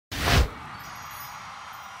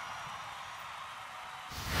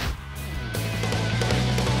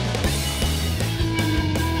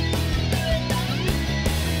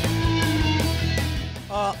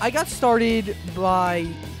I got started by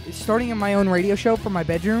starting in my own radio show from my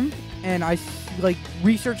bedroom, and I like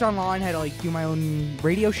researched online how to like do my own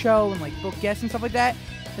radio show and like book guests and stuff like that.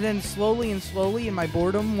 And then slowly in my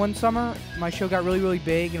boredom one summer, my show got really, really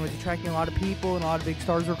big and was attracting a lot of people, and a lot of big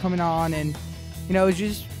stars were coming on. And you know, it was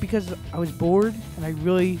just because I was bored and I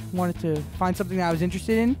really wanted to find something that I was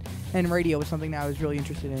interested in, and radio was something that I was really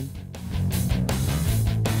interested in.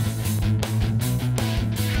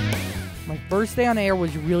 My first day on air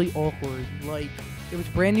was really awkward. Like, it was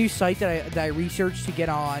a brand new site that I researched to get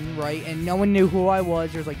on, right? And no one knew who I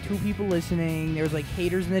was. There was like 2 people listening. There was like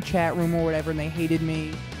haters in the chat room or whatever, and they hated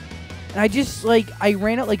me. And I just I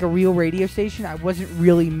ran it like a real radio station. I wasn't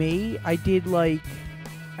really me. I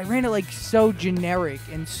ran it like so generic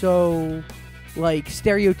and so like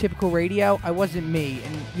stereotypical radio. I wasn't me.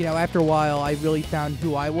 And you know, after a while, I really found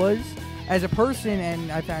who I was as a person, and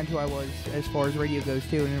I found who I was as far as radio goes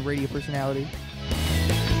too, and a radio personality.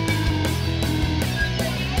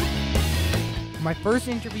 My first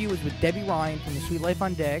interview was with Debbie Ryan from The Sweet Life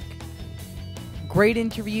on Deck. Great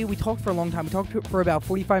interview. We talked for a long time. We talked for about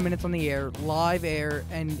 45 minutes on the air, live air,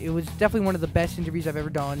 and it was definitely one of the best interviews I've ever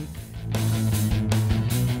done.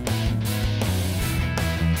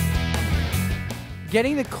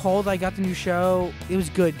 Getting the call that I got the new show, it was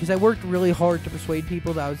good because I worked really hard to persuade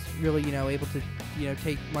people that I was really, able to,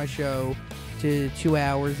 take my show to 2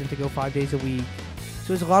 hours and to go 5 days a week.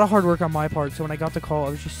 So it was a lot of hard work on my part. So when I got the call, I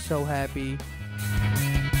was just so happy.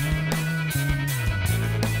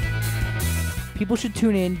 People should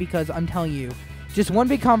tune in because I'm telling you, just one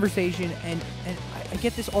big conversation, and I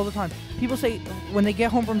get this all the time. People say when they get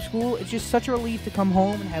home from school, it's just such a relief to come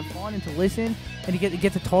home and have fun and to listen and to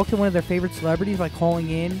get to talk to one of their favorite celebrities by calling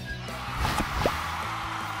in